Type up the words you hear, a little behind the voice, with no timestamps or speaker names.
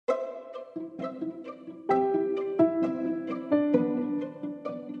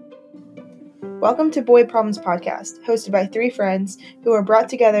Welcome to Boy Problems Podcast, hosted by three friends who were brought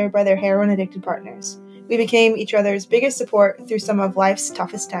together by their heroin-addicted partners. We became each other's biggest support through some of life's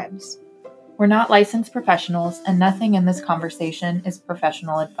toughest times. We're not licensed professionals, and nothing in this conversation is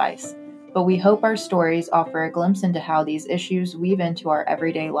professional advice. But we hope our stories offer a glimpse into how these issues weave into our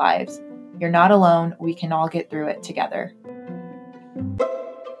everyday lives. You're not alone. We can all get through it together.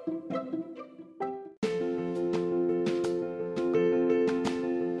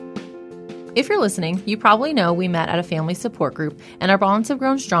 If you're listening, you probably know we met at a family support group, and our bonds have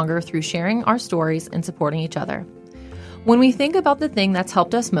grown stronger through sharing our stories and supporting each other. When we think about the thing that's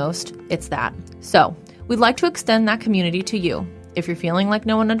helped us most, it's that. So, we'd like to extend that community to you. If you're feeling like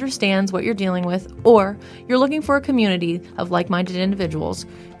no one understands what you're dealing with, or you're looking for a community of like-minded individuals,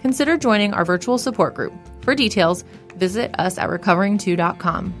 consider joining our virtual support group. For details, visit us at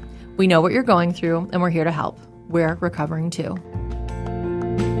recovering2.com. We know what you're going through, and we're here to help. We're Recovering 2.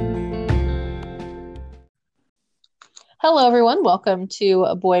 Hello, everyone. Welcome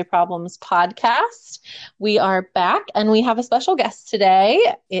to Boy Problems Podcast. We are back, and we have a special guest today.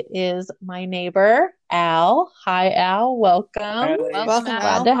 It is my neighbor, Al. Hi, Al. Welcome. Hi, Welcome, Glad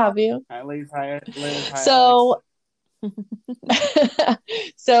Al. to have you. Hi, Liz. Hi, Liz. Hi, So,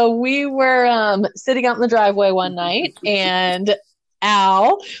 so we were sitting out in the driveway one night, and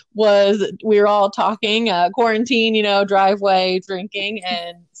we were all talking, quarantine, driveway drinking,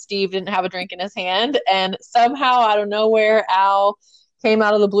 and Steve didn't have a drink in his hand. And somehow out of nowhere, Al came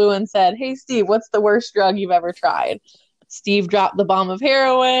out of the blue and said, "Hey, Steve, what's the worst drug you've ever tried?" Steve dropped the bomb of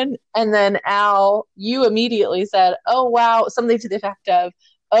heroin. And then Al, you immediately said, "Oh, wow," something to the effect of,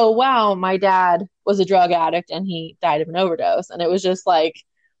 "Oh, wow, my dad was a drug addict and he died of an overdose." And it was just like,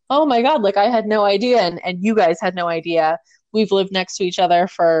 oh my God, like I had no idea. And you guys had no idea. We've lived next to each other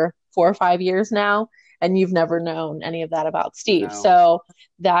for 4 or 5 years now, and you've never known any of that about Steve. No. So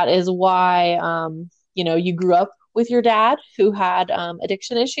that is why, you grew up with your dad who had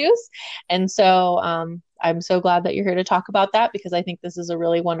addiction issues. And so I'm so glad that you're here to talk about that, because I think this is a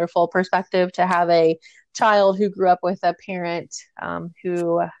really wonderful perspective to have a child who grew up with a parent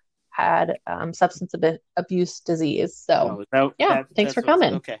who had substance abuse disease. So thanks for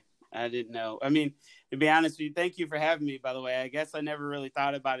coming. Okay. I didn't know. I mean, to be honest with you, thank you for having me, by the way. I guess I never really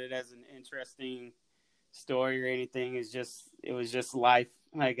thought about it as an interesting story or anything. It was just life,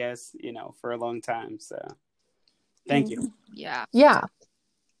 I guess, for a long time. So thank you. Yeah.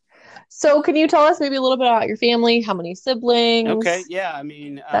 So can you tell us maybe a little bit about your family? How many siblings? Okay. Yeah. I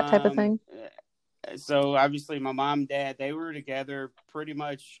mean, that type of thing. So obviously my mom and dad, they were together pretty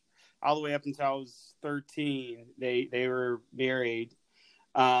much all the way up until I was 13. They were married.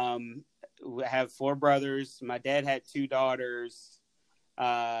 We have 4 brothers. My dad had 2 daughters,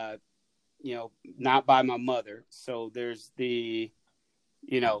 not by my mother. So there's that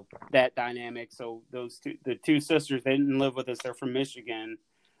dynamic. So the 2 sisters, they didn't live with us. They're from Michigan,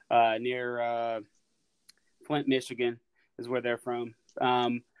 near Flint, Michigan is where they're from.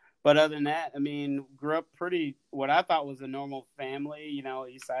 But other than that, I mean, grew up what I thought was a normal family,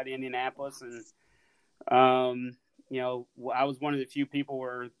 east side of Indianapolis. And, I was one of the few people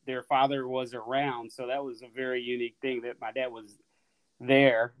where their father was around. So that was a very unique thing, that my dad was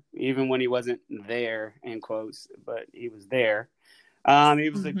there, even when he wasn't there, in quotes, but he was there. He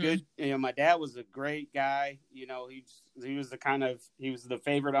was a good, my dad was a great guy. He was the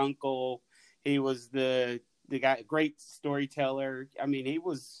favorite uncle. He was the guy, great storyteller. I mean, he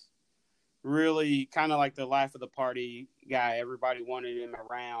was really kind of like the life of the party guy. Everybody wanted him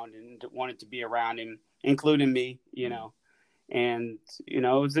around and wanted to be around him, including me, and,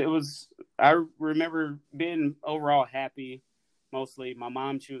 it was, I remember being overall happy. Mostly my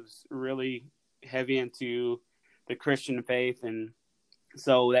mom, she was really heavy into the Christian faith. And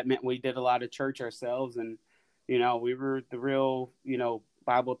so that meant we did a lot of church ourselves. And, we were the real,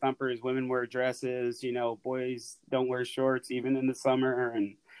 Bible thumpers. Women wear dresses, boys don't wear shorts, even in the summer,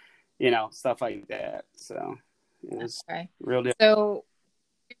 and, stuff like that. So it was real different. So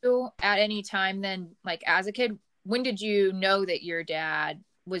you, at any time then, like as a kid, when did you know that your dad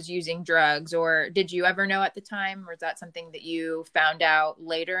was using drugs, or did you ever know at the time, or is that something that you found out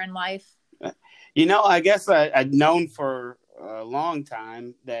later in life? I guess I'd known for a long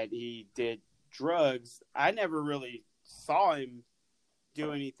time that he did drugs. I never really saw him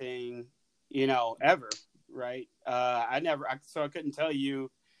do anything, ever. Right. So I couldn't tell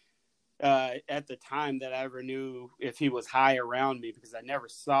you at the time that I ever knew if he was high around me, because I never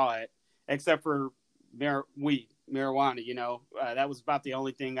saw it, except for marijuana. That was about the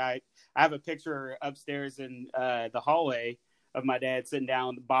only thing. I have a picture upstairs in the hallway of my dad sitting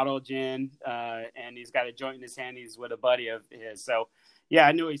down with a bottle of gin, and he's got a joint in his hand. He's with a buddy of his. So, yeah,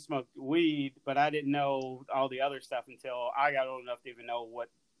 I knew he smoked weed, but I didn't know all the other stuff until I got old enough to even know what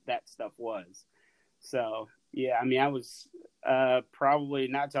that stuff was. So, yeah, I mean, I was probably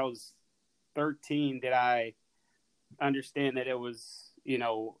not until I was 13 did I understand that it was,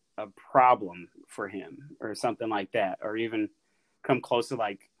 a problem for him or something like that, or even come close to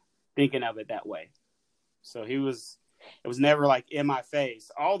like thinking of it that way. So it was never like in my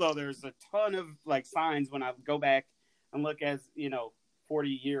face, although there's a ton of like signs when I go back and look as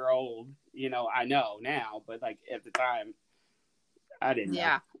 40-year-old, I know now, but like at the time I didn't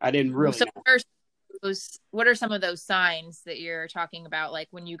know. I didn't really know. What are some of those signs that you're talking about, like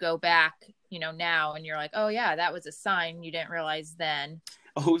when you go back now and you're like, oh yeah, that was a sign you didn't realize then?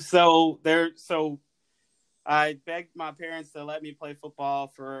 So I begged my parents to let me play football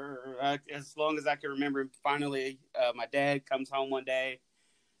for as long as I can remember. Finally, my dad comes home one day.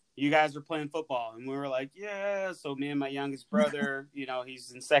 You guys are playing football. And we were like, yeah. So me and my youngest brother,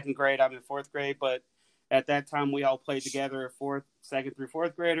 he's in second grade. I'm in fourth grade. But at that time, we all played together, second through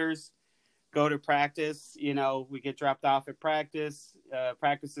fourth graders, go to practice. We get dropped off at practice.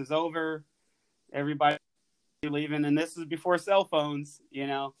 Practice is over. Everybody leaving. And this is before cell phones,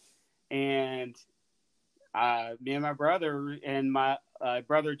 and me and my brother and my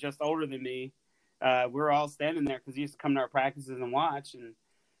brother just older than me, we were all standing there because he used to come to our practices and watch and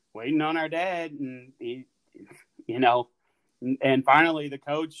waiting on our dad. And he, and finally the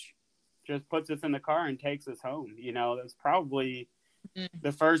coach just puts us in the car and takes us home. That's probably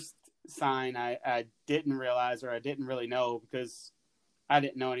the first sign I didn't realize, or I didn't really know, because I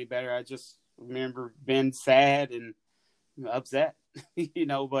didn't know any better. I just remember being sad and upset,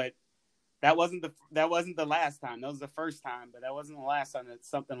 but that wasn't the last time. That was the first time, but that wasn't the last time that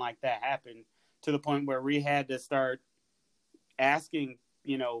something like that happened, to the point where we had to start asking,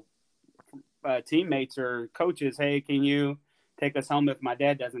 teammates or coaches, hey, can you take us home if my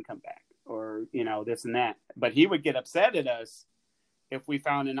dad doesn't come back, or, this and that. But he would get upset at us if we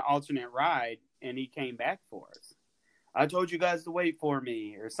found an alternate ride and he came back for us. I told you guys to wait for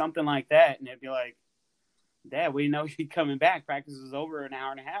me, or something like that. And it'd be like, Dad, we know you're coming back. Practice was over an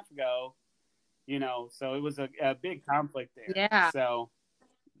hour and a half ago. So it was a big conflict there. Yeah. So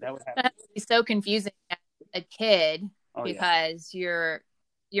that would happen. It's so confusing as a kid, because you're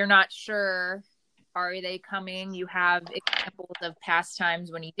not sure, are they coming? You have examples of past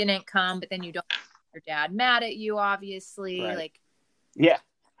times when he didn't come, but then you don't have your dad mad at you, obviously. Right. Like,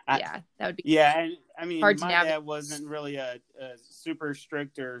 that would be and I mean, hard to my navigate. dad wasn't really a super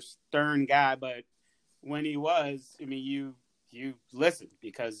strict or stern guy, but when he was, I mean, you listened,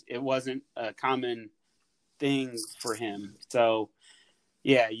 because it wasn't a common thing for him. So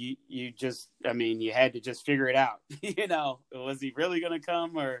yeah, you just, I mean, you had to just figure it out. Was he really going to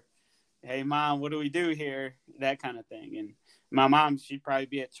come, or, hey Mom, what do we do here? That kind of thing. And my mom, she'd probably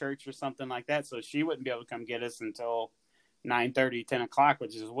be at church or something like that, so she wouldn't be able to come get us until 9:30, 10 o'clock,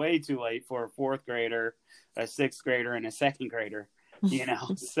 which is way too late for a fourth grader, a sixth grader, and a second grader,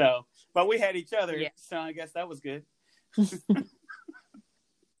 So, but we had each other, so I guess that was good.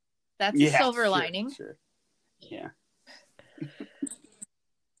 That's a silver lining. Sure. Yeah.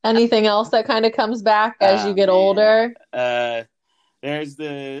 Anything else that kind of comes back as you get older? There's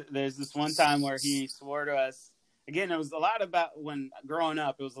this one time where he swore to us. Again, it was a lot about, when growing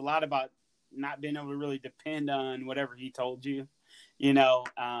up, it was a lot about not being able to really depend on whatever he told you. When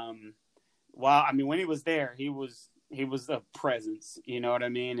he was there, he was a presence, you know what I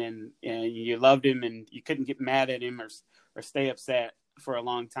mean? And you loved him, and you couldn't get mad at him or stay upset for a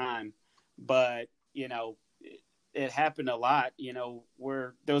long time. But, it happened a lot,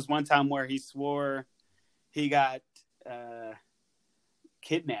 where there was one time where he swore he got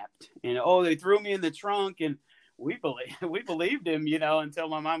kidnapped, and they threw me in the trunk, and we believed him, until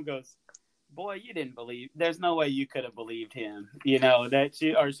my mom goes, boy, you didn't believe, there's no way you could have believed him, that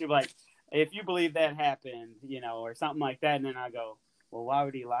she'd be like, if you believe that happened, or something like that. And then I go, well, why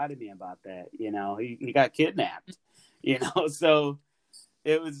would he lie to me about that? He got kidnapped, so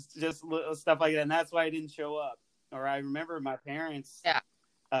it was just little stuff like that. And that's why I didn't show up. Or I remember my parents,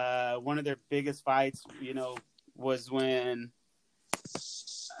 one of their biggest fights, was when,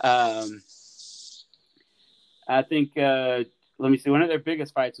 I think, let me see, one of their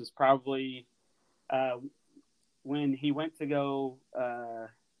biggest fights was probably when he went to go,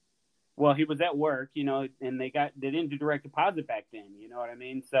 he was at work, and they didn't do direct deposit back then, you know what I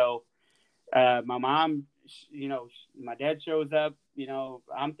mean? So my mom, my dad shows up,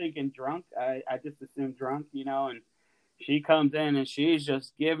 I'm thinking drunk. I just assumed drunk, and she comes in and she's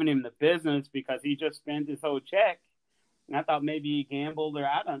just giving him the business because he just spent his whole check And I thought maybe he gambled, or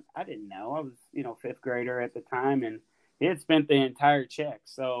I didn't know. I was, fifth grader at the time, and he had spent the entire check.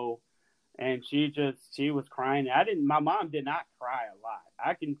 So, and she was crying. My mom did not cry a lot.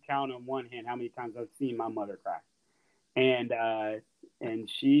 I can count on one hand how many times I've seen my mother cry. And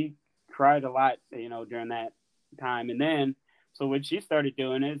she cried a lot, during that time. And then, so what she started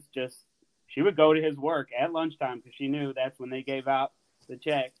doing is she would go to his work at lunchtime because she knew that's when they gave out the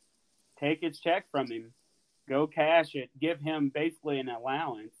check, take his check from him, go cash it, give him basically an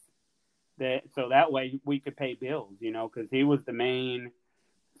allowance so that way we could pay bills, because he was the main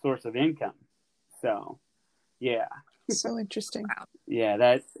source of income. So, yeah. So interesting.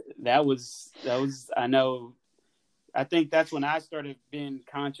 Yeah, that was, I know, I think that's when I started being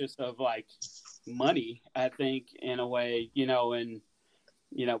conscious of like money, I think, in a way, and,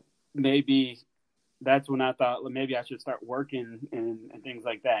 maybe that's when I thought, well, maybe I should start working and things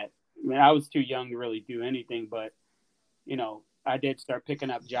like that. I mean, I was too young to really do anything, but, I did start picking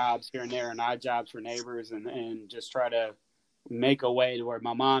up jobs here and there and odd jobs for neighbors and just try to make a way to where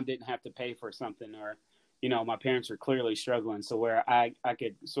my mom didn't have to pay for something, or, my parents were clearly struggling. So where I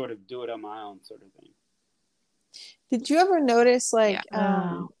could sort of do it on my own, sort of thing. Did you ever notice, like,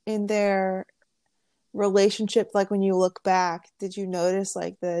 in their relationship, like when you look back, did you notice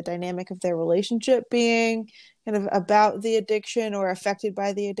like the dynamic of their relationship being kind of about the addiction or affected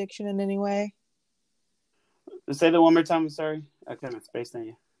by the addiction in any way? Say that one more time. I'm sorry. I kind of spaced on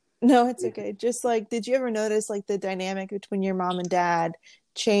you. No, it's okay. Just like, did you ever notice like the dynamic between your mom and dad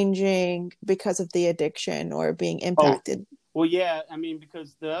changing because of the addiction or being impacted? Well, yeah. I mean,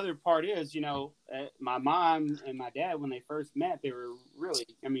 because the other part is, my mom and my dad, when they first met, they were really,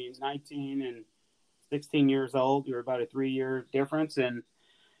 19 and 16 years old. We were about a 3-year difference. And,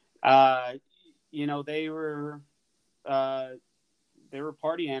 they were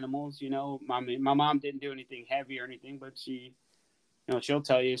party animals, my mom didn't do anything heavy or anything, but she, she'll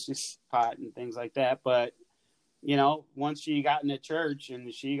tell you it's just pot and things like that. But, once she got into church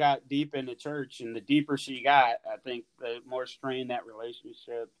and she got deep into church, and the deeper she got, I think the more strained that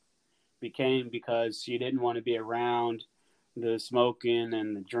relationship became, because she didn't want to be around the smoking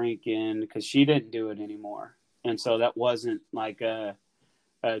and the drinking because she didn't do it anymore. And so that wasn't like a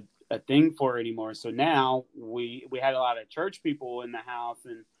thing for her anymore. So now we had a lot of church people in the house.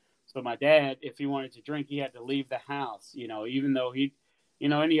 And so my dad, if he wanted to drink, he had to leave the house, even though he,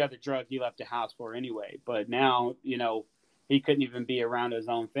 any other drug he left the house for anyway. But now, he couldn't even be around his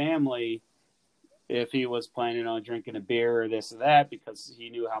own family if he was planning on drinking a beer or this or that, because he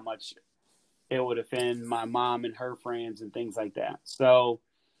knew how much it would offend my mom and her friends and things like that. So,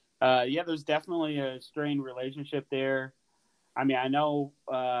 there's definitely a strained relationship there. I mean, I know,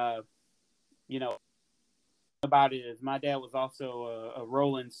 about it is my dad was also a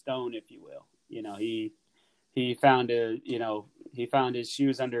Rolling Stone, if you will. He found his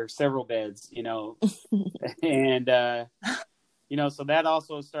shoes under several beds, and, so that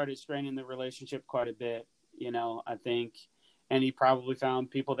also started straining the relationship quite a bit, I think. And he probably found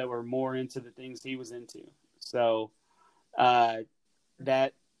people that were more into the things he was into. So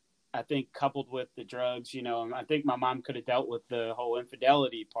that, I think, coupled with the drugs, I think my mom could have dealt with the whole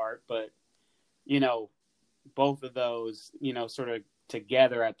infidelity part, but, both of those, sort of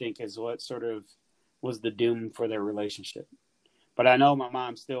together, I think, is what sort of was the doom for their relationship. But I know my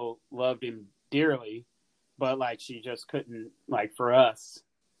mom still loved him dearly, but like she just couldn't, like, for us,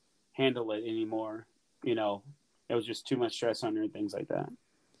 handle it anymore. It was just too much stress on her and things like that.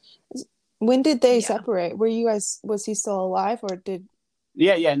 When did they separate? Was he still alive, or did?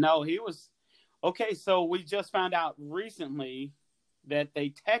 Yeah. No, he was. Okay, so we just found out recently that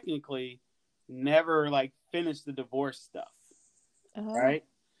they technically never like finished the divorce stuff. Right?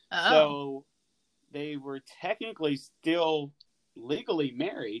 Oh. So they were technically still legally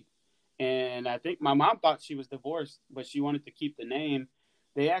married. And I think my mom thought she was divorced, but she wanted to keep the name.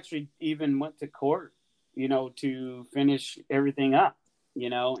 They actually even went to court, to finish everything up,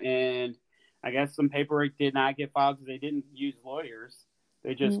 and I guess some paperwork did not get filed because they didn't use lawyers.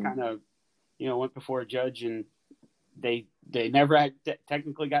 They just kind of, went before a judge, and they never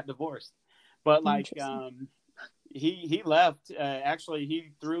technically got divorced. But like, he left. Actually,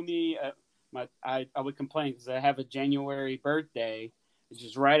 he threw me. I would complain because I have a January birthday, which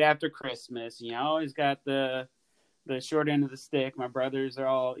is right after Christmas. I always got the short end of the stick. My brothers are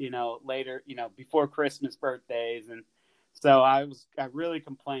all, later, before Christmas birthdays. And so I really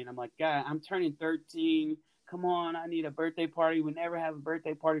complained. I'm like, God, I'm turning 13. Come on, I need a birthday party. We never have a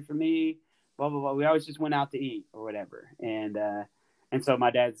birthday party for me. Blah, blah, blah. We always just went out to eat or whatever. And so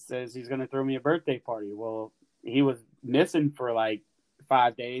my dad says he's going to throw me a birthday party. Well, he was missing for like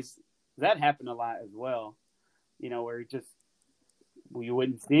 5 days. That happened a lot as well. where you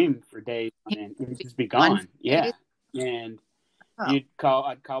wouldn't see him for days and he'd just be gone. Yeah. And I'd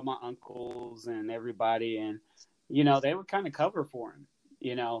call my uncles and everybody, and, they would kind of cover for him,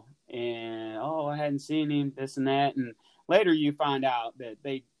 and, I hadn't seen him, this and that. And later you find out that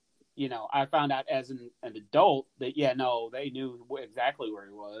I found out as an adult that, they knew exactly where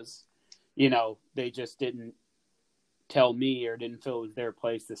he was. They just didn't tell me or didn't feel it was their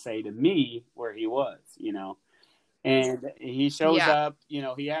place to say to me where he was, And he shows up,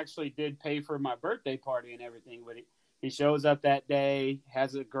 he actually did pay for my birthday party and everything, but he shows up that day,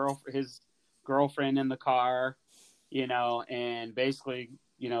 has his girlfriend in the car, and basically,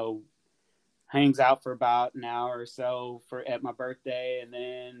 hangs out for about an hour or so at my birthday, and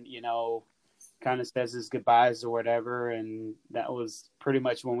then, kind of says his goodbyes or whatever. And that was pretty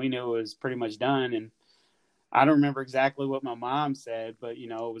much when we knew it was pretty much done. And I don't remember exactly what my mom said, but, it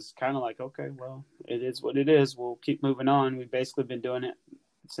was kind of like, okay, well, it is what it is. We'll keep moving on. We've basically been doing it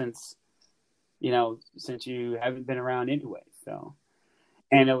since you haven't been around anyway. So,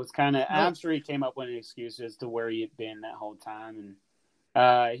 and it was kind of, I'm sure he came up with an excuse as to where he had been that whole time.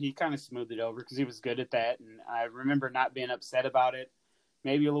 And he kind of smoothed it over because he was good at that. And I remember not being upset about it,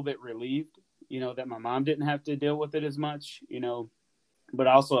 maybe a little bit relieved, that my mom didn't have to deal with it as much, but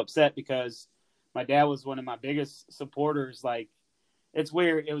also upset because my dad was one of my biggest supporters. Like, it's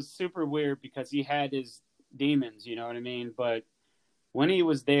weird. It was super weird because he had his demons, you know what I mean? But when he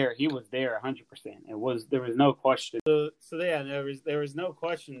was there 100%. There was no question. So yeah, there was no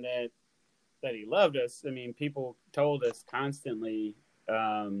question that he loved us. I mean, people told us constantly,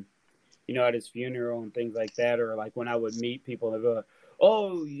 at his funeral and things like that, or like when I would meet people, they'd go,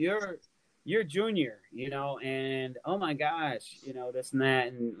 "Oh, you're Junior," and oh my gosh, this and that,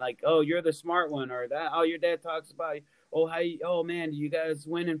 and like, "Oh, you're the smart one," or that, "Oh, your dad talks about you. Oh man, do you guys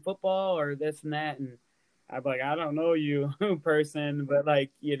win in football," or this and that. And I'm like, I don't know you person, but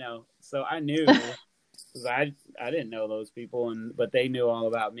like, so I knew because I didn't know those people, but they knew all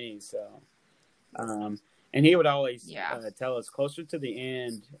about me. So, and he would always tell us closer to the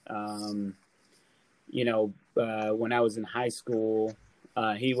end, when I was in high school,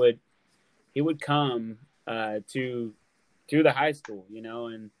 he would come to the high school,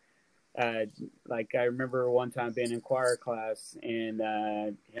 and like I remember one time being in choir class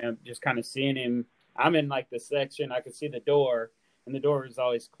and just kind of seeing him. I'm in like the section, I could see the door, and the door was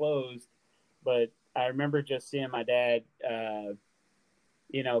always closed. But I remember just seeing my dad, kind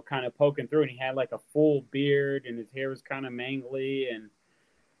of poking through, and he had like a full beard, and his hair was kind of mangly, and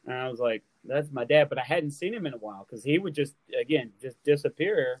I was like, "That's my dad." But I hadn't seen him in a while because he would just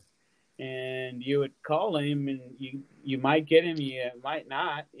disappear, and you would call him, and you might get him, you might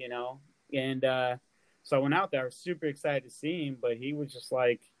not, And so I went out there. I was super excited to see him, but he was just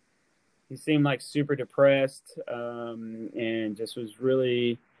like, he seemed like super depressed, and just was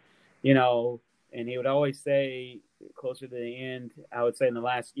really, and he would always say closer to the end, I would say in the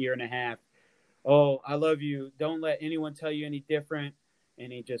last year and a half, "Oh, I love you. Don't let anyone tell you any different."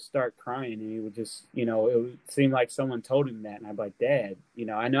 And he'd just start crying, and he would just, it would seem like someone told him that. And I'd be like, "Dad,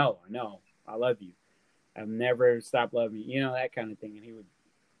 I know, I love you. I've never stopped loving you," that kind of thing. And he would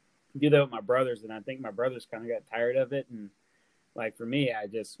do that with my brothers. And I think my brothers kind of got tired of it. And like for me, I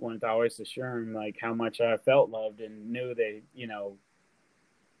just wanted to always assure him like how much I felt loved and knew that,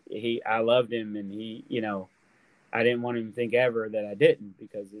 I loved him, and he, I didn't want him to think ever that I didn't,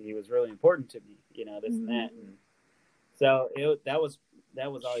 because he was really important to me, this and that. And so that was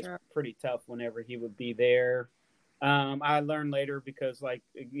always pretty tough whenever he would be there. I learned later because, like,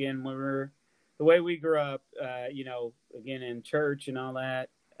 again, the way we grew up, again, in church and all that,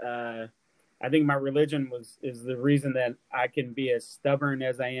 I think my religion is the reason that I can be as stubborn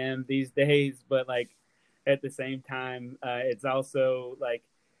as I am these days. But like at the same time, it's also like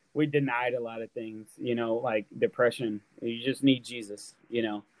we denied a lot of things, like depression. You just need Jesus,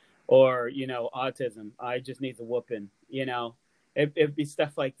 or, autism. I just need a whooping, it'd be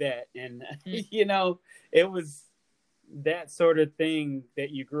stuff like that. And, it was that sort of thing that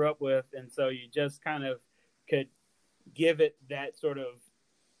you grew up with. And so you just kind of could give it that sort of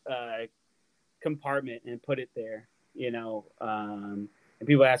compartment and put it there, and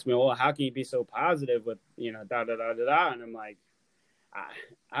people ask me, "Well, how can you be so positive with, da, da, da, da, da?" And I'm like,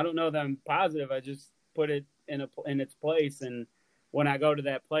 I don't know that I'm positive. I just put it in its place. And when I go to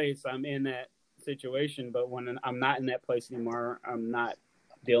that place, I'm in that situation. But when I'm not in that place anymore, I'm not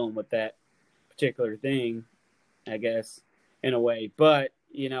dealing with that particular thing, I guess, in a way. But,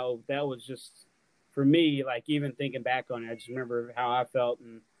 that was just, for me, like even thinking back on it, I just remember how I felt.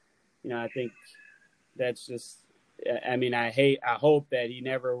 And, I think that's just, I mean, I hope that he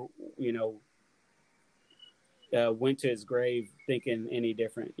never, went to his grave thinking any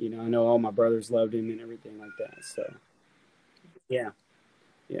different. You know, I know all my brothers loved him and everything like that. So, yeah.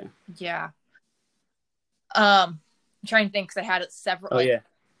 I'm trying to think because I had several,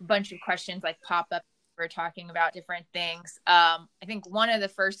 bunch of questions like pop up. We're talking about different things. I think one of the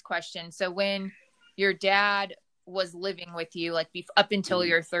first questions. So when your dad was living with you, like up until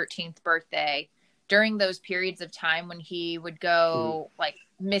your 13th birthday, during those periods of time when he would go like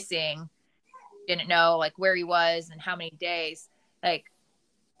missing, didn't know like where he was and how many days, like,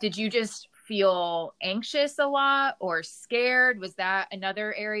 did you just feel anxious a lot or scared? Was that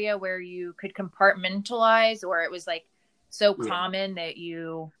another area where you could compartmentalize, or it was like so common that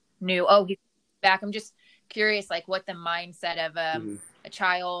you knew, oh, he's back? I'm just curious, like what the mindset of a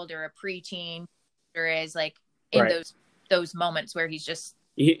child or a preteen is like in those moments where he's just,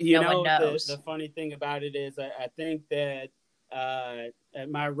 no one knows. The funny thing about it is I think that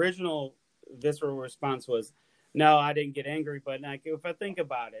my original visceral response was, no, I didn't get angry, but like if I think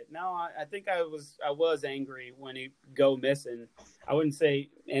about it, no, I think I was angry when he go missing. I wouldn't say,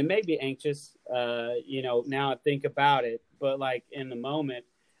 and maybe anxious, now I think about it, but like in the moment,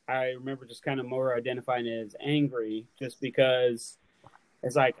 I remember just kind of more identifying it as angry, just because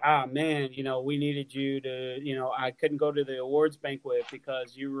it's like, man, we needed you to, I couldn't go to the awards banquet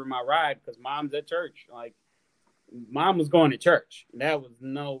because you were my ride because mom's at church. Like, mom was going to church. That was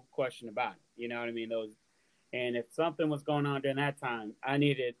no question about it. You know what I mean? And if something was going on during that time, I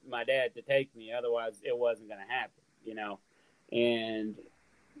needed my dad to take me. Otherwise, it wasn't going to happen, And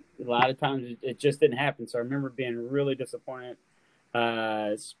a lot of times it just didn't happen. So I remember being really disappointed,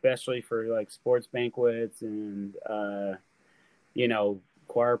 especially for like sports banquets and,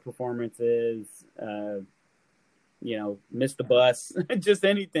 choir performances, missed the bus, just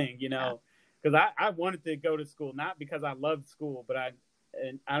anything, because I wanted to go to school, not because I loved school, but I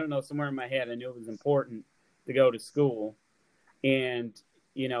don't know, somewhere in my head, I knew it was important to go to school. And,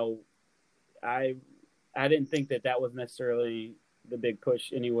 I didn't think that was necessarily the big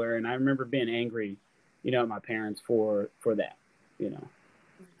push anywhere. And I remember being angry, at my parents for that,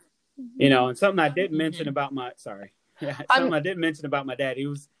 and something I didn't mention about I didn't mention about my dad.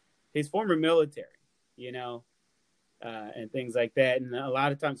 He's former military, and things like that. And a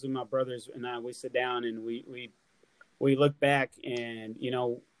lot of times with my brothers and I, we sit down and we look back and, I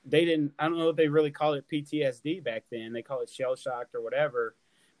don't know if they really call it PTSD back then. They call it shell shocked or whatever,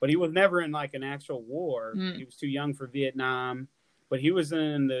 but he was never in like an actual war. He was too young for Vietnam, but he was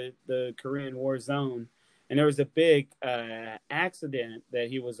in the Korean War zone. And there was a big accident that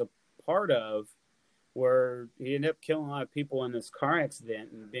he was a part of where he ended up killing a lot of people in this car accident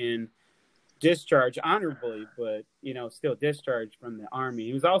and being discharged honorably, but, still discharged from the Army.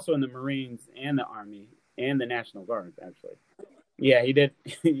 He was also in the Marines and the Army and the National Guard, actually. Yeah, he did.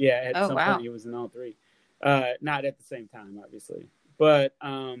 Yeah, at some point he was in all three. Not at the same time, obviously. But,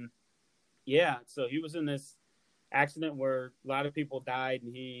 so he was in this accident where a lot of people died,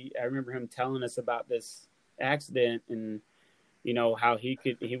 and I remember him telling us about this accident and, how he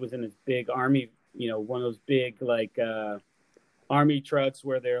was in this big Army, one of those big, like, Army trucks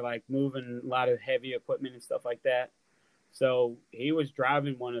where they're, like, moving a lot of heavy equipment and stuff like that. So he was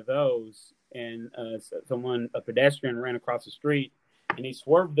driving one of those, and a pedestrian ran across the street, and he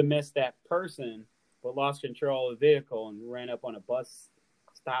swerved to miss that person, but lost control of the vehicle and ran up on a bus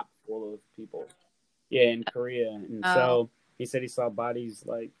stop full of people. Yeah, in Korea. And so he said he saw bodies,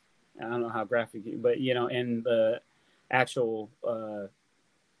 like, I don't know how graphic, but, in the actual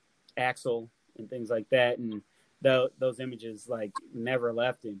axle and things like that. And those images, like, never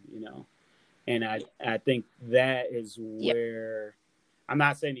left him, And I think that is where, I'm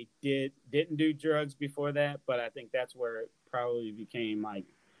not saying he didn't do drugs before that, but I think that's where it probably became like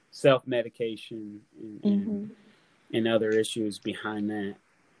self-medication and other issues behind that.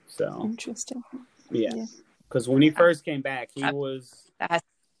 So interesting. Yeah. Because when he first came back, when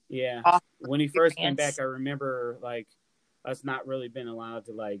he first came back, I remember like us not really being allowed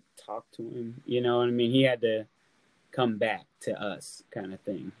to like talk to him. You know what I mean? He had to come back to us, kind of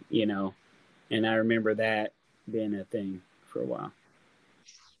thing. And I remember that being a thing for a while.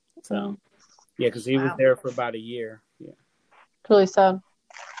 So, because he was there for about a year. Yeah. Really sad.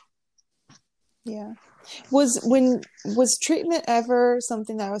 Yeah. Was treatment ever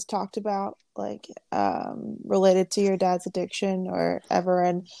something that was talked about, like related to your dad's addiction, or ever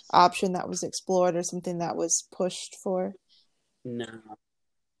an option that was explored or something that was pushed for? No.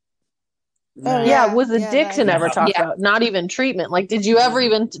 Oh, yeah. Was addiction ever talked about? Not even treatment. Like, did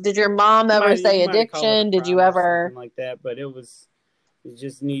your mom ever say addiction? Did you ever like that? But you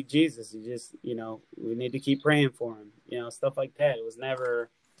just need Jesus. You just, we need to keep praying for him. Stuff like that. It was never.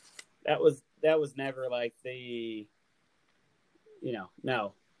 that was never like the,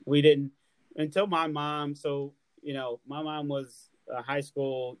 no, we didn't until my mom. So, my mom was a high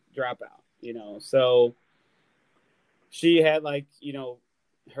school dropout, so she had like,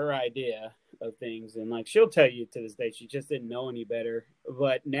 her idea of things. And like, she'll tell you to this day, she just didn't know any better.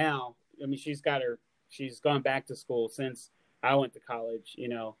 But now, I mean, she's gone back to school since I went to college,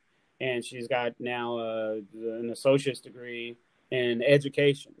 and she's got now an associate's degree in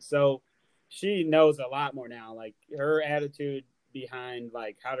education. So she knows a lot more now. Like her attitude behind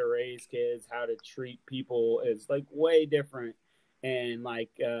like how to raise kids, how to treat people is like way different. And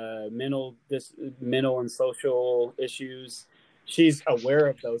like mental and social issues, she's aware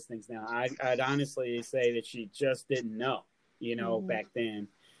of those things now. I'd honestly say that she just didn't know, back then.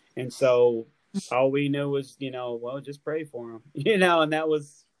 And so all we knew was, well, just pray for him, and that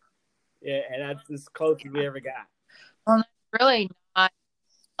was, and that's as close as we ever got. Well, that's really not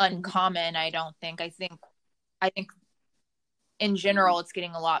uncommon. I don't think. I think in general, it's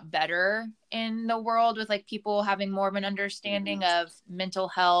getting a lot better in the world with like people having more of an understanding of mental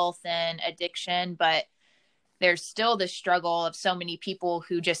health and addiction, but there's still the struggle of so many people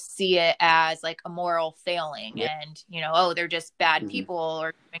who just see it as like a moral failing and, they're just bad people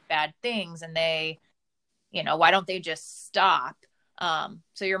or doing bad things and they, why don't they just stop?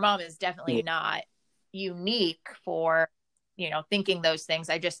 So your mom is definitely not unique for, thinking those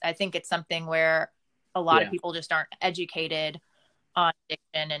things. I think it's something where a lot of people just aren't educated on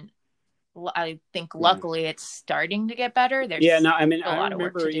addiction, and I think luckily it's starting to get better. There's I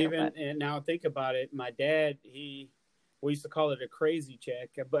remember even, and now think about it, my dad, we used to call it a crazy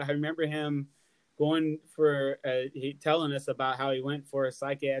check, but I remember him going for, he telling us about how he went for a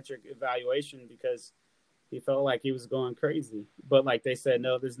psychiatric evaluation because he felt like he was going crazy. But like they said,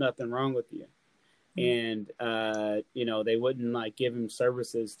 no, there's nothing wrong with you. And, they wouldn't like give him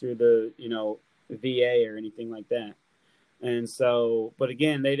services through the, VA or anything like that. And so, but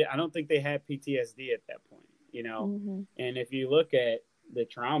again, I don't think they had PTSD at that point, and if you look at the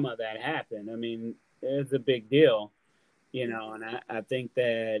trauma that happened, I mean, it's a big deal, and I think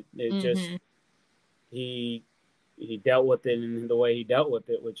that it just, he dealt with it in the way he dealt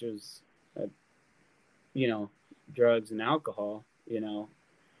with it, which was, drugs and alcohol,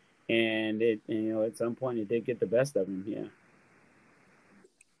 and it, at some point it did get the best of him. Yeah.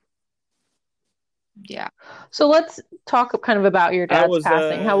 Yeah. So let's talk kind of about your dad's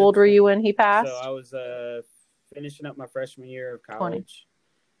passing. How old were you when he passed? So I was finishing up my freshman year of college.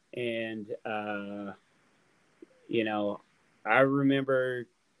 20. And, I remember,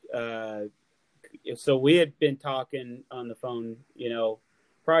 so we had been talking on the phone,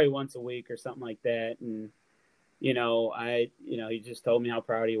 probably once a week or something like that. And, he just told me how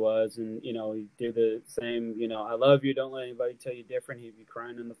proud he was. And, he'd do the same, I love you. Don't let anybody tell you different. He'd be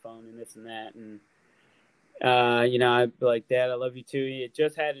crying on the phone and this and that. And, I'd be like, Dad, I love you too. He had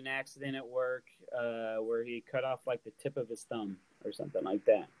just had an accident at work where he cut off like the tip of his thumb or something like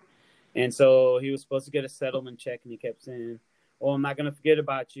that. And so he was supposed to get a settlement check, and he kept saying, well, I'm not going to forget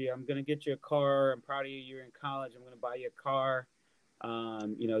about you. I'm going to get you a car. I'm proud of you. You're in college. I'm going to buy you a car.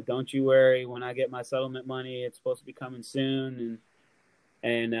 Don't you worry. When I get my settlement money, it's supposed to be coming soon.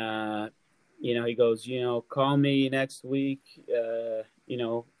 And he goes, call me next week,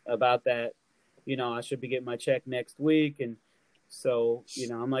 about that. I should be getting my check next week. And so,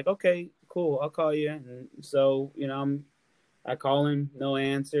 I'm like, okay, cool. I'll call you. And so, I call him, no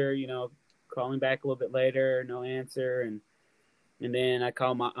answer, call him back a little bit later, no answer. And then I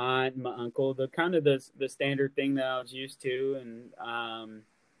call my aunt and my uncle, the kind of the standard thing that I was used to. And,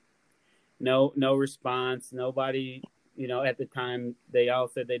 no response, nobody, at the time they all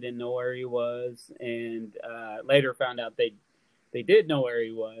said they didn't know where he was. And, later found out they did know where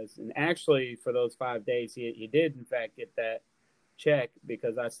he was. And actually for those 5 days, he did in fact get that check,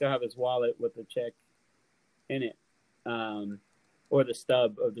 because I still have his wallet with the check in it, or the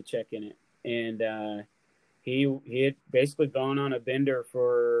stub of the check in it. And, he had basically gone on a bender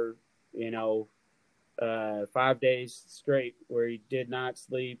for, 5 days straight where he did not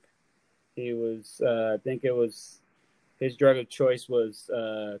sleep. He was, I think it was, his drug of choice was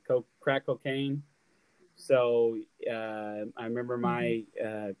crack cocaine. So I remember my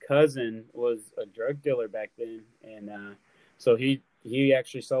cousin was a drug dealer back then. And so he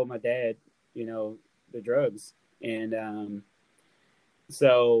actually sold my dad, the drugs. And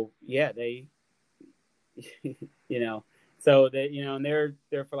so, yeah, they, so that, and their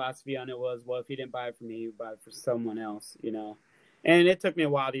philosophy on it was, well, if he didn't buy it for me, he would buy it for someone else, And it took me a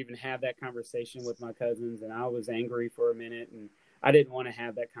while to even have that conversation with my cousins. And I was angry for a minute, and I didn't want to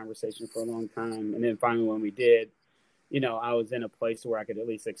have that conversation for a long time. And then finally when we did, I was in a place where I could at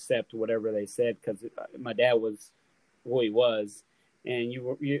least accept whatever they said, because my dad was who he was, and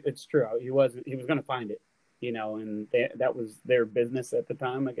it's true. He was going to find it, and that was their business at the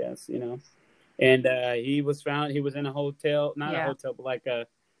time, I guess, and he was found. He was in a hotel, not a hotel, but like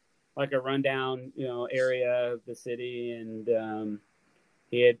a rundown, area of the city. And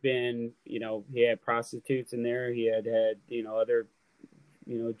he had been, he had prostitutes in there. He had, other,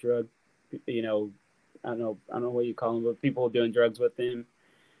 drug, I don't know what you call them, but people doing drugs with him.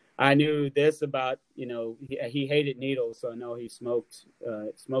 I knew this about, he hated needles. So I know he smoked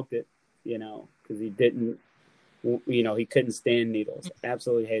it, because he didn't, he couldn't stand needles.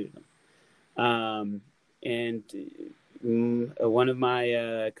 Absolutely hated them. And one of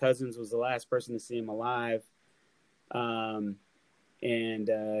my cousins was the last person to see him alive. And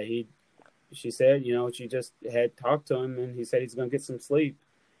she said, she just had talked to him, and he said he's going to get some sleep.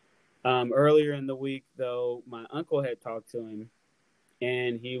 Earlier in the week, though, my uncle had talked to him,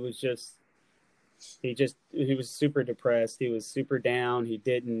 and he was super depressed. He was super down. He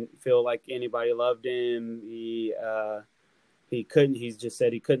didn't feel like anybody loved him. He just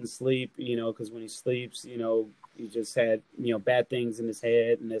said he couldn't sleep, because when he sleeps, he just had, bad things in his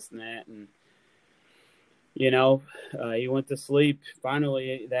head and this and that. And, he went to sleep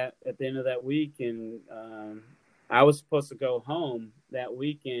finally at the end of that week. And, I was supposed to go home that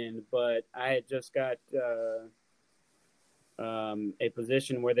weekend, but I had just got, a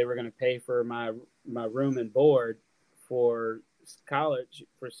position where they were going to pay for my room and board for college,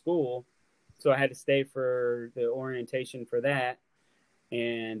 for school. So I had to stay for the orientation for that.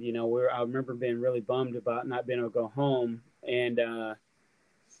 And, I remember being really bummed about not being able to go home. And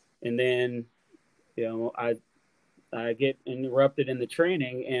then, I get interrupted in the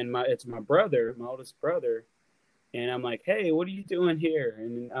training, and it's my brother, my oldest brother. And I'm like, hey, what are you doing here?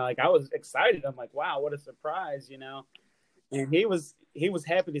 And I was excited. I'm like, wow, what a surprise, And he was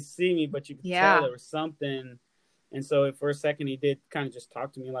happy to see me, but you could tell there was something. And so for a second, he did kind of just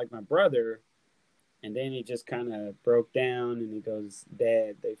talk to me like my brother. And then he just kind of broke down, and he goes,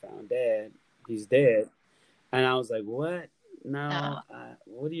 Dad, they found Dad. He's dead. And I was like, what? No,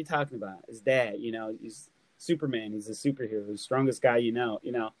 what are you talking about? It's Dad, he's Superman. He's a superhero, the strongest guy,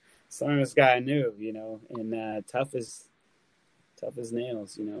 strongest guy I knew, and tough as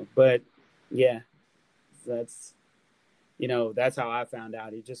nails, But yeah, that's how I found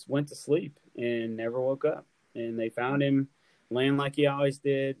out. He just went to sleep and never woke up, and they found him laying like he always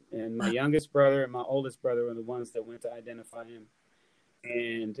did. And my youngest brother and my oldest brother were the ones that went to identify him.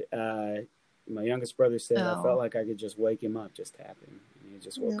 And my youngest brother said, I felt like I could just wake him up, just tap him, and he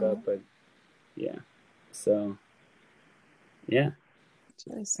just woke up. But yeah, so yeah, it's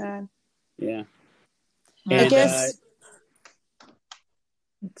really sad. Yeah. And, I guess.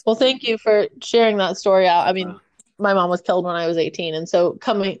 Well, thank you for sharing that story out. I mean, my mom was killed when I was 18, and so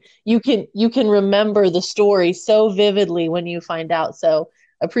you can remember the story so vividly when you find out. So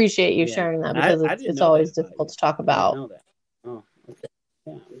appreciate you sharing that, because it's always difficult to talk about. I didn't know that. Oh, okay.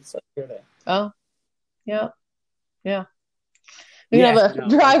 Yeah, I'm sorry to hear that. Oh, yeah. We can have a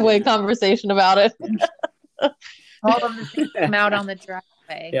driveway conversation about it. All of the things come out on the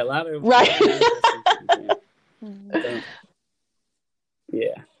driveway. Yeah, a lot of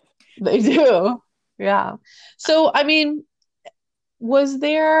yeah, they do. Yeah. So, I mean, was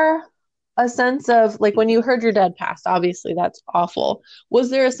there a sense of, like, when you heard your dad passed, obviously that's awful.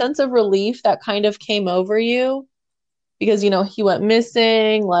 Was there a sense of relief that kind of came over you? Because, he went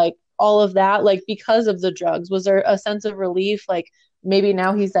missing, like all of that, like because of the drugs. Was there a sense of relief, like maybe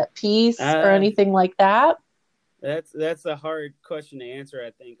now he's at peace or anything like that? That's a hard question to answer, I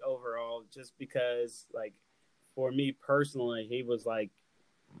think, overall, just because, like, for me personally, he was like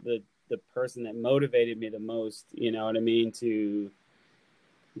the person that motivated me the most, you know what I mean, to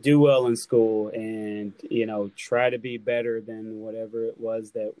do well in school and, try to be better than whatever it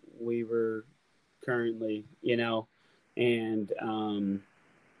was that we were currently, and,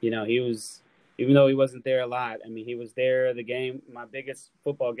 he was, even though he wasn't there a lot, I mean, he was there my biggest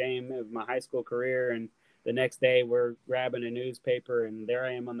football game of my high school career. And the next day we're grabbing a newspaper, and there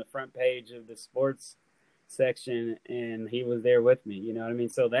I am on the front page of the sports section, and he was there with me, you know what I mean?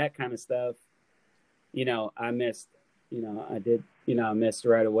 So that kind of stuff, I missed, I missed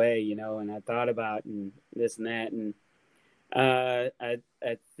right away, and I thought about and this and that. And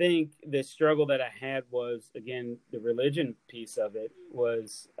I think the struggle that I had was, again, the religion piece of it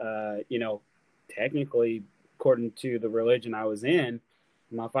was, technically, according to the religion I was in,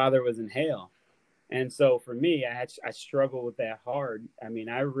 my father was in hell. And so for me, I struggled with that hard. I mean,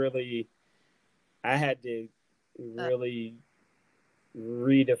 I had to really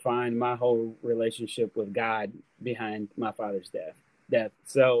redefined my whole relationship with God behind my father's death.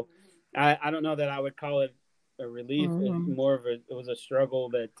 So I don't know that I would call it a relief. Mm-hmm. It was a struggle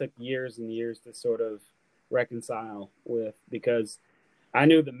that took years and years to sort of reconcile with, because I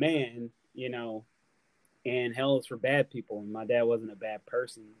knew the man, and hell is for bad people. And my dad wasn't a bad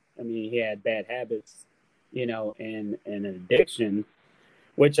person. I mean, he had bad habits, and an addiction,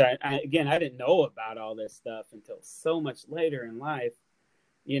 which I didn't know about all this stuff until so much later in life.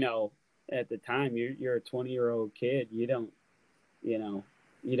 At the time you're a 20-year-old kid. You don't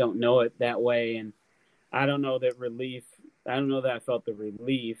know it that way. And I don't know that I felt the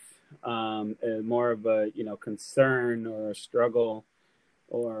relief, more of a, concern or a struggle,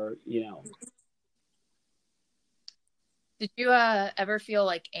 or, Did you ever feel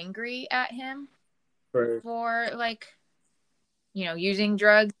like angry at him for like, using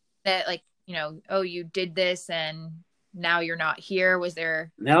drugs, that like, oh, you did this and now you're not here? Was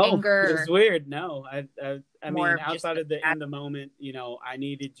there anger? No, it's weird. No, I mean, outside of in the moment, I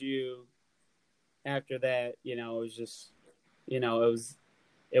needed you. After that, it was just, it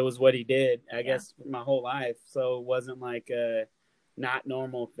was what he did, I guess, my whole life. So it wasn't like a not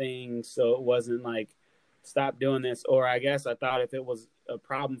normal thing. So it wasn't like, stop doing this. Or I guess I thought if it was a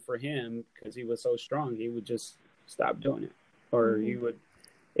problem for him, because he was so strong, he would just stop doing it. Or he would,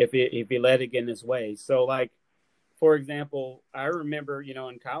 if he let it get in his way. So like, for example, I remember,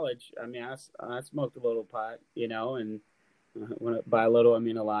 in college, I mean, I smoked a little pot, and by a little, I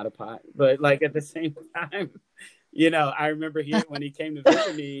mean a lot of pot. But like at the same time, I remember when he came to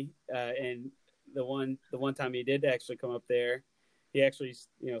visit me, and the one time he did actually come up there, he actually,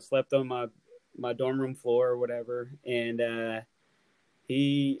 slept on my dorm room floor or whatever. And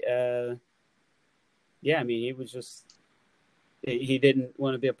he was just, he didn't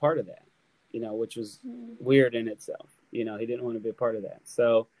want to be a part of that, which was weird in itself. He didn't want to be a part of that.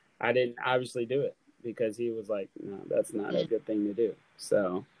 So I didn't obviously do it, because he was like, no, that's not a good thing to do.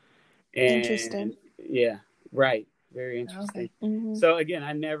 So, interesting. Yeah, right. Very interesting. Okay. Mm-hmm. So again,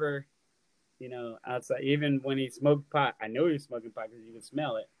 I never, outside, even when he smoked pot, I knew he was smoking pot because you could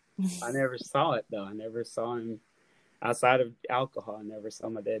smell it. I never saw it though. I never saw him outside of alcohol. I never saw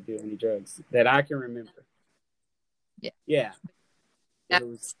my dad do any drugs that I can remember. Yeah.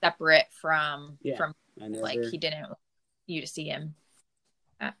 That's separate from like he didn't want you to see him.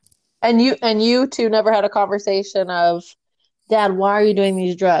 And you two never had a conversation of, Dad, why are you doing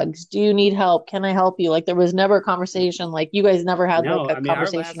these drugs? Do you need help? Can I help you? Like, there was never a conversation. Like, you guys never had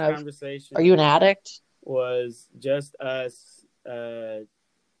conversation of, conversation, are you an addict? Was just us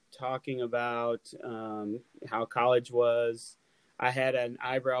talking about how college was. I had an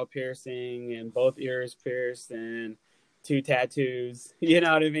eyebrow piercing and both ears pierced and 2 tattoos. You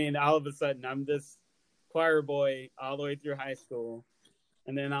know what I mean? All of a sudden, I'm this choir boy all the way through high school.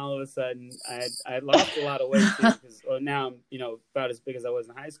 And then all of a sudden, I lost a lot of weight too, because now I'm, about as big as I was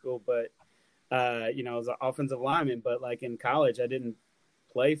in high school. But, I was an offensive lineman. But like in college, I didn't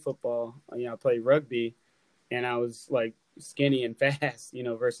play football. I played rugby, and I was like skinny and fast,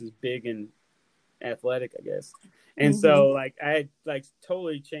 versus big and athletic, I guess. And so like I had like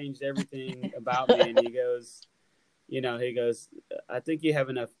totally changed everything about me. And he goes, I think you have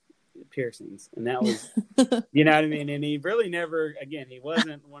enough piercings. And that was, you know what I mean? And he really never, again, he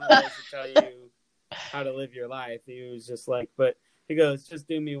wasn't one of those to tell you how to live your life. He was just like, but he goes, just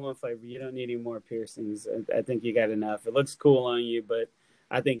do me one favor. You don't need any more piercings. I think you got enough. It looks cool on you, but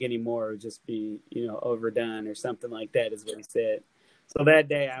I think any more would just be, overdone or something like that, is what he said. So that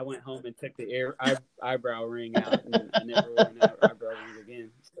day I went home and took the eyebrow ring out, and I never wore an eyebrow ring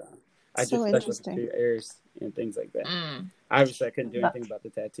again. So I just stuck with the 2 ears and things like that. Obviously, I couldn't do anything about the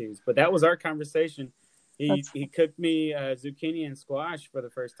tattoos, but that was our conversation. He cooked me zucchini and squash for the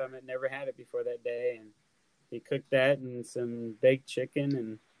first time. I'd never had it before that day, and he cooked that and some baked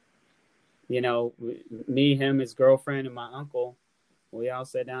chicken. And me, him, his girlfriend, and my uncle, we all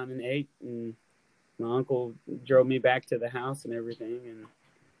sat down and ate. And my uncle drove me back to the house and everything. And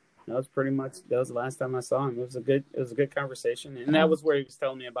that was the last time I saw him. It was a good conversation, and that was where he was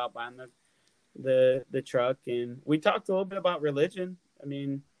telling me about buying the truck. And we talked a little bit about religion. I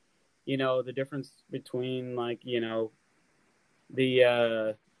mean, the difference between like, the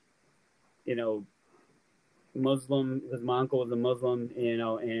Muslim, because my uncle was a Muslim,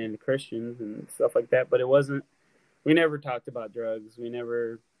 and Christians and stuff like that. But we never talked about drugs. We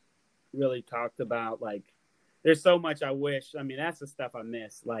never really talked about, like, there's so much I wish. I mean, that's the stuff I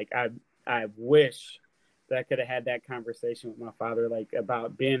miss. Like, I wish that I could have had that conversation with my father, like,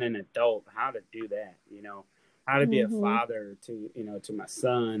 about being an adult, how to do that, how to be a father to, to my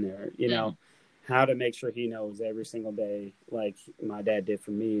son, or, how to make sure he knows every single day, like my dad did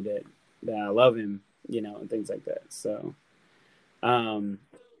for me, that I love him, and things like that. So, um,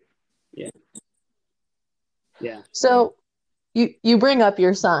 yeah, yeah. So you bring up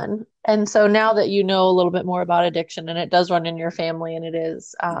your son, and so now that you know a little bit more about addiction, and it does run in your family, and it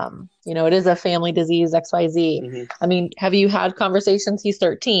is it is a family disease, XYZ. Mm-hmm. I mean, have you had conversations? He's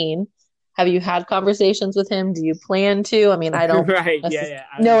 13. Have you had conversations with him? Do you plan to? I mean, I don't Right. Yeah.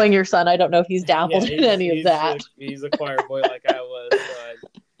 knowing your son, I don't know if he's dabbled in any of he's that. He's a choir boy like I was,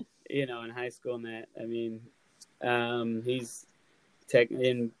 in high school and that. I mean, he's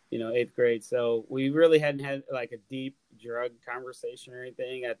in 8th grade, so we really hadn't had like a deep drug conversation or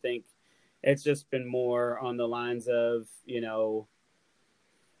anything. I think it's just been more on the lines of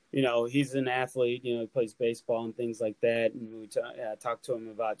he's an athlete, he plays baseball and things like that, and we talked to him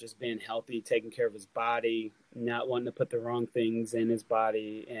about just being healthy, taking care of his body, not wanting to put the wrong things in his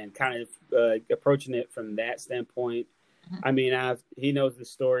body, and kind of approaching it from that standpoint. I mean, he knows the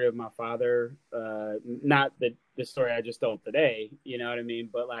story of my father, not the story I just told today, you know what I mean?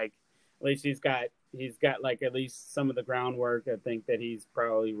 But like, at least he's got like at least some of the groundwork, I think, that he's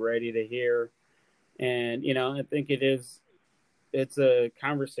probably ready to hear. And, I think it's a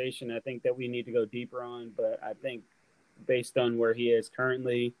conversation I think that we need to go deeper on, but I think based on where he is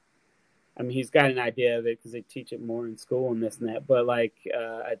currently, I mean, he's got an idea of it because they teach it more in school and this and that. But like,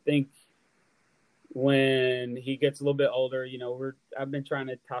 I think when he gets a little bit older, I've been trying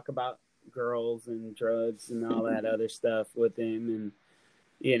to talk about girls and drugs and all that other stuff with him. And,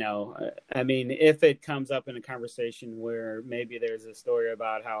 I mean, if it comes up in a conversation where maybe there's a story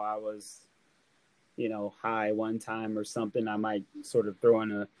about how I was, high one time or something, I might sort of throw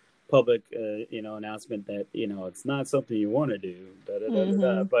in a public, announcement that, it's not something you want to do,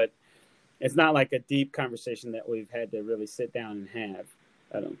 Mm-hmm. but it's not like a deep conversation that we've had to really sit down and have,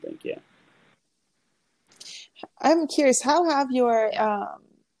 I don't think yet. I'm curious, how have your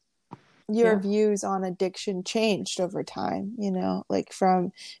views on addiction changed over time? Like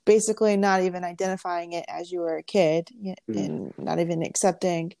from basically not even identifying it as you were a kid, and not even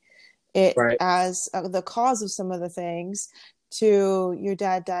accepting it Right. as the cause of some of the things, to your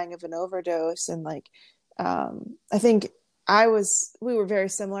dad dying of an overdose. And like, I think we were very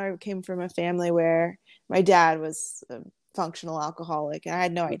similar. I came from a family where my dad was a functional alcoholic, and I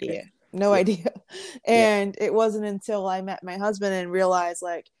had no idea. And it wasn't until I met my husband and realized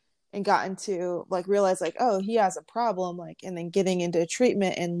oh, he has a problem, and then getting into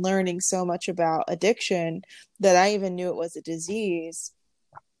treatment and learning so much about addiction that I even knew it was a disease.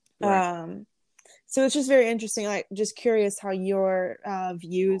 Right. So it's just very interesting. Like, just curious how your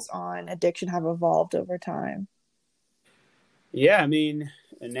views on addiction have evolved over time. Yeah, I mean,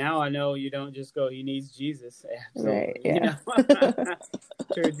 and now I know you don't just go, he needs Jesus. Absolutely. Right, yeah.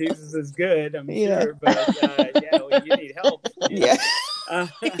 Sure, Jesus is good, I'm sure, but you need help. Yeah. I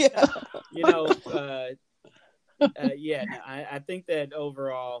think that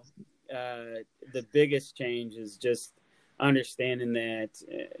overall, the biggest change is just understanding that,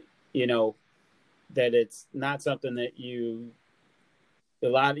 that it's not something that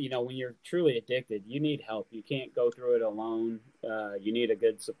when you're truly addicted, you need help. You can't go through it alone. You need a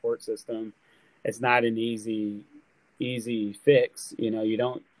good support system. It's not an easy fix.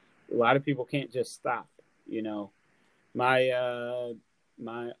 A lot of people can't just stop.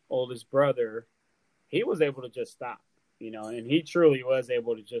 My oldest brother, he was able to just stop, and he truly was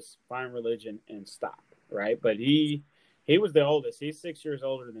able to just find religion and stop. Right. But he was the oldest. He's 6 years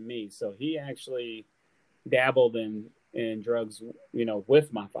older than me. So he actually dabbled in drugs,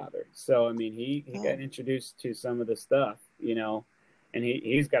 with my father. So, I mean, he got introduced to some of the stuff, and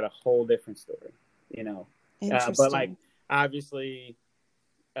he's got a whole different story, but like, obviously,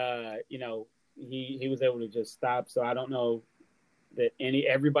 he was able to just stop. So I don't know that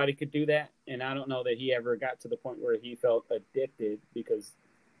everybody could do that. And I don't know that he ever got to the point where he felt addicted, because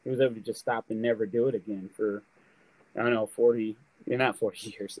he was able to just stop and never do it again for, I don't know, 40, not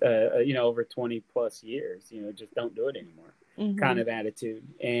 40 years, over 20 plus years, just don't do it anymore, kind of attitude.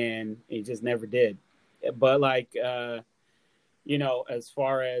 And he just never did. But like, as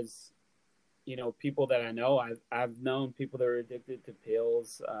far as, people that I know, I've known people that are addicted to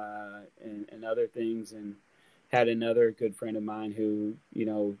pills, and other things, and had another good friend of mine who,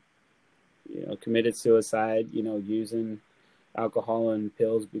 committed suicide, using alcohol and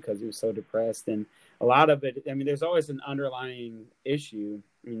pills because he was so depressed. And a lot of it, I mean, there's always an underlying issue.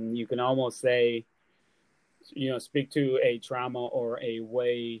 I mean, you can almost say, speak to a trauma or a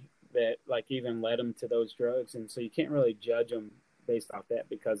way that like even led them to those drugs. And so you can't really judge them based off that,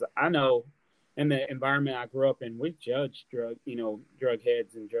 because I know, in the environment I grew up in, we judged drug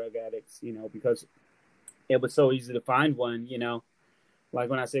heads and drug addicts, because it was so easy to find one, like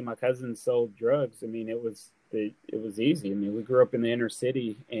when I say my cousin sold drugs, I mean, it was easy. I mean, we grew up in the inner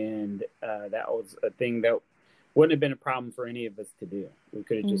city, and that was a thing that wouldn't have been a problem for any of us to do. We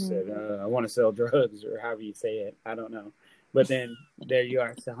could have just said, I want to sell drugs, or however you say it. I don't know. But then there you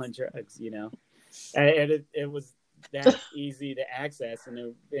are selling drugs, and it was that easy to access,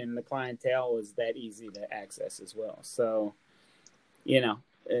 and the clientele was that easy to access as well. So,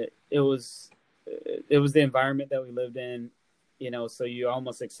 it was the environment that we lived in, so you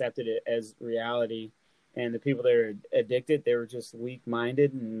almost accepted it as reality. And the people that are addicted, they were just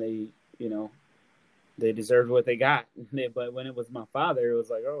weak-minded, and they deserved what they got. But when it was my father, it was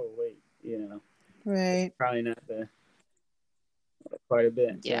like, oh, wait, right. Probably not quite a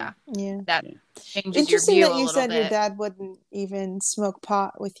bit. Yeah. That changes interesting your view that you said bit. your dad wouldn't even smoke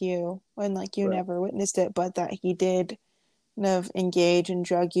pot with you when you never witnessed it, but that he did kind of engage in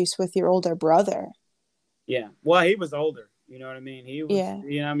drug use with your older brother. Yeah. Well, he was older. You know what I mean? He was,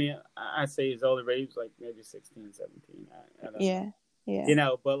 I say he's older, but he was like maybe 16, 17. I don't know.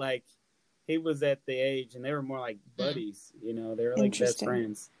 Yeah. But like he was at the age, and they were more like buddies, they were like best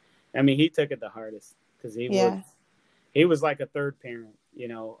friends. I mean, he took it the hardest because he was like a third parent,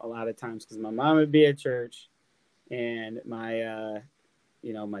 a lot of times, because my mom would be at church, and my,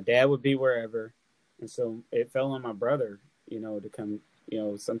 my dad would be wherever. And so it fell on my brother, to come,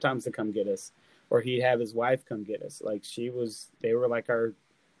 sometimes to come get us. Or he'd have his wife come get us. Like they were like our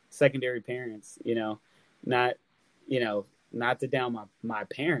secondary parents, not to down my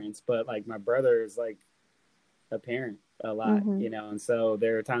parents, but like my brother is like a parent a lot, and so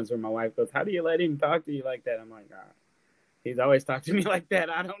there are times where my wife goes, how do you let him talk to you like that? I'm like, he's always talked to me like that.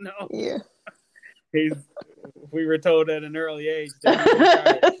 I don't know. Yeah. We were told at an early age that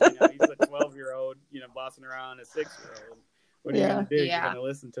he's a 12-year-old, bossing around a 6-year-old. What are you going to do? You're going to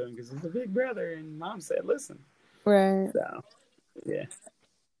listen to him because he's a big brother, and mom said, listen. Right. So, yeah.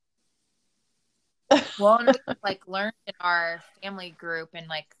 Well, and we learned in our family group and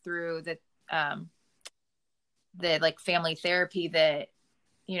through the family therapy that,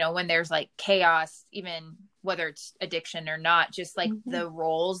 when there's chaos, even whether it's addiction or not, just the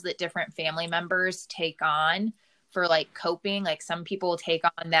roles that different family members take on for coping. Some people take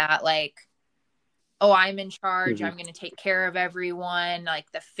on that, oh, I'm in charge. I'm going to take care of everyone,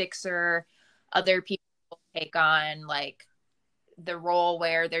 the fixer. Other people take on the role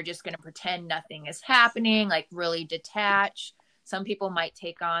where they're just going to pretend nothing is happening, really detach. Some people might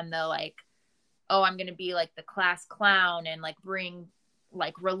take on the oh, I'm going to be the class clown and bring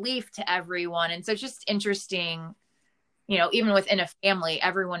relief to everyone. And so it's just interesting, even within a family,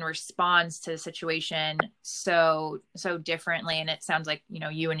 everyone responds to the situation so differently. And it sounds like,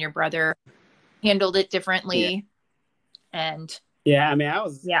 you and your brother handled it differently. And I mean, I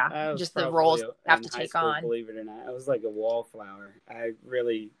was just the roles you have to take on. Believe it or not, I was like a wallflower. I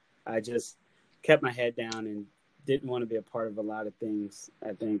just kept my head down and didn't want to be a part of a lot of things.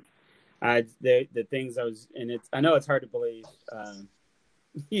 I think the things I was, and I know it's hard to believe,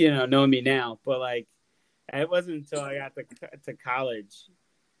 knowing me now, but it wasn't until I got to college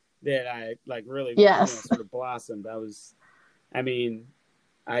that I really sort of blossomed.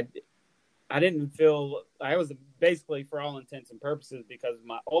 I didn't feel, I was basically, for all intents and purposes, because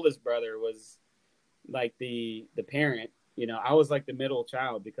my oldest brother was the parent, I was the middle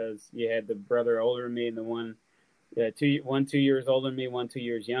child, because you had the brother older than me and the one 2 years older than me, 2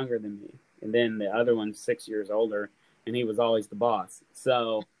 years younger than me. And then the other one's 6 years older, and he was always the boss.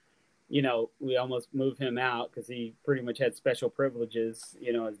 So, we almost moved him out because he pretty much had special privileges,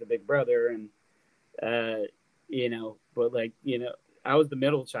 as the big brother. And, but I was the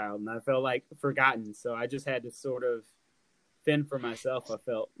middle child, and I felt forgotten. So I just had to sort of fend for myself, I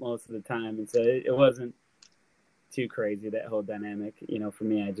felt, most of the time. And so it wasn't too crazy, that whole dynamic. For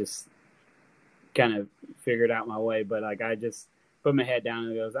me, I just kind of figured out my way. But I just put my head down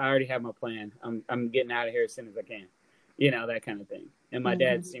and goes, I already have my plan. I'm getting out of here as soon as I can. That kind of thing. And my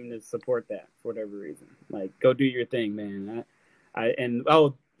dad seemed to support that for whatever reason. Go do your thing, man. In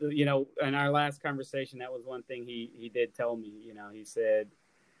our last conversation, that was one thing he did tell me. He said,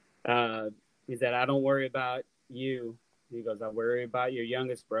 I don't worry about you. He goes, I worry about your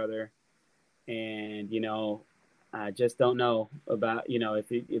youngest brother. And, I just don't know about, if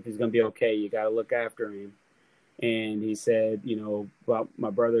he's going to be okay. You got to look after him. And he said, well, my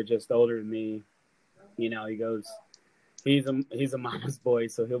brother just older than me, he goes, he's a mama's boy,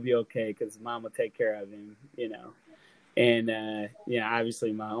 so he'll be okay because mom will take care of him, And,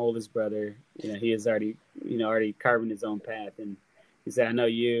 obviously my oldest brother, he is already carving his own path, and he said, I know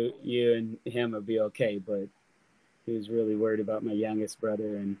you and him will be okay, but he was really worried about my youngest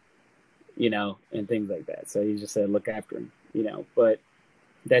brother and, and things like that. So he just said, look after him, but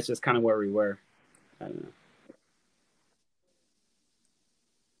that's just kind of where we were. I don't know.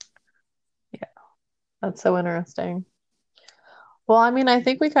 Yeah, that's so interesting. Well, I mean, I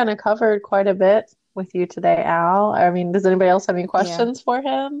think we kind of covered quite a bit with you today, Al. I mean, does anybody else have any questions for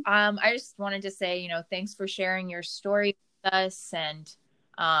him? I just wanted to say, thanks for sharing your story with us. And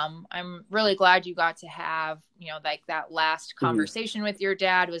I'm really glad you got to have, like that last conversation with your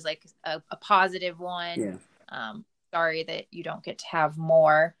dad was like a positive one. Yeah. Sorry that you don't get to have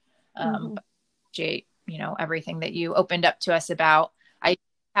more. But Jay, everything that you opened up to us about. I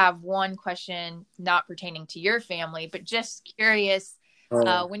have one question not pertaining to your family, but just curious,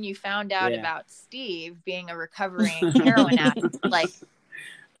 when you found out about Steve being a recovering heroin addict, like,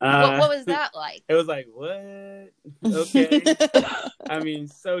 what was that like? It was like, what? Okay. I mean,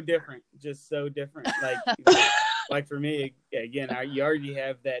 so different, just so different. Like for me, again, you already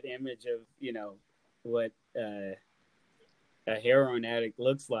have that image of, what a heroin addict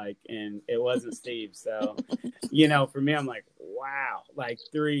looks like, and it wasn't Steve. So, for me, I'm like, wow, like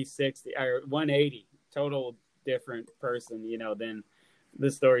 360 or 180, total different person, than the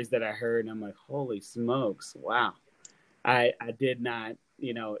stories that I heard. And I'm like, holy smokes, wow. I did not,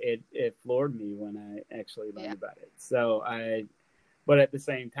 it floored me when I actually learned about it. So but at the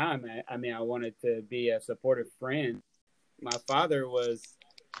same time, I mean, I wanted to be a supportive friend. My father was,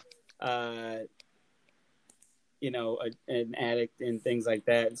 an addict and things like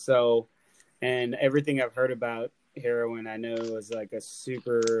that. So, and everything I've heard about heroin, I know was like a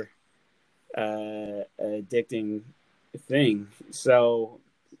super addicting thing. So,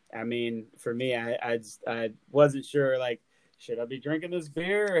 I mean, for me, I wasn't sure, like, should I be drinking this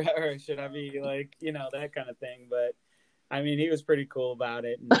beer or should I be like, that kind of thing. But I mean, he was pretty cool about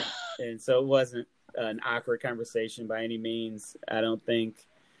it. And so it wasn't an awkward conversation by any means. I don't think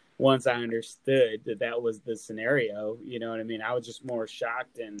once I understood that was the scenario, you know what I mean? I was just more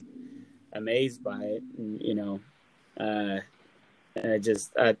shocked and amazed by it. And, I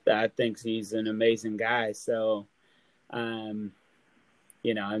think he's an amazing guy. So, I'm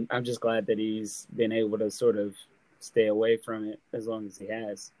just glad that he's been able to sort of stay away from it as long as he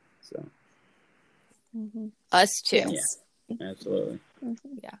has. So, us too. Yes. Yeah, absolutely.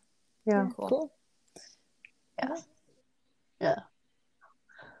 Yeah. Cool. Yeah.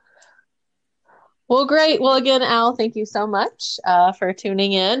 Well, great. Well, again, Al, thank you so much for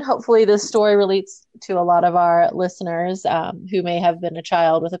tuning in. Hopefully this story relates to a lot of our listeners who may have been a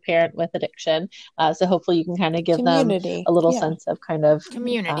child with a parent with addiction. So hopefully you can kind of give them a little sense of kind of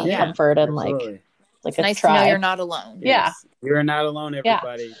community, comfort and absolutely. like it's a nice tribe. to know you're not alone. Yes. You're not alone,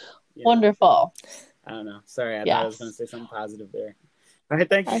 everybody. Yeah. Wonderful. I don't know. Sorry, I thought I was going to say something positive there. All right,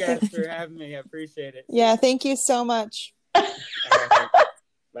 thank you guys for having me. I appreciate it. Yeah, thank you so much. All right.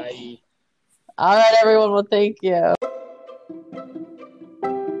 Bye. All right, everyone. Well, thank you.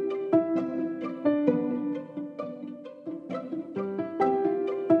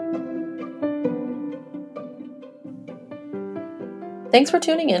 Thanks for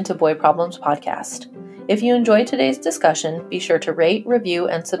tuning in to Boy Problems Podcast. If you enjoyed today's discussion, be sure to rate, review,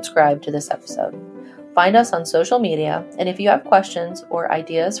 and subscribe to this episode. Find us on social media, and if you have questions or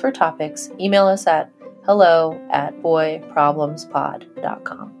ideas for topics, email us at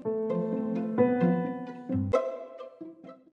hello@boyproblemspod.com.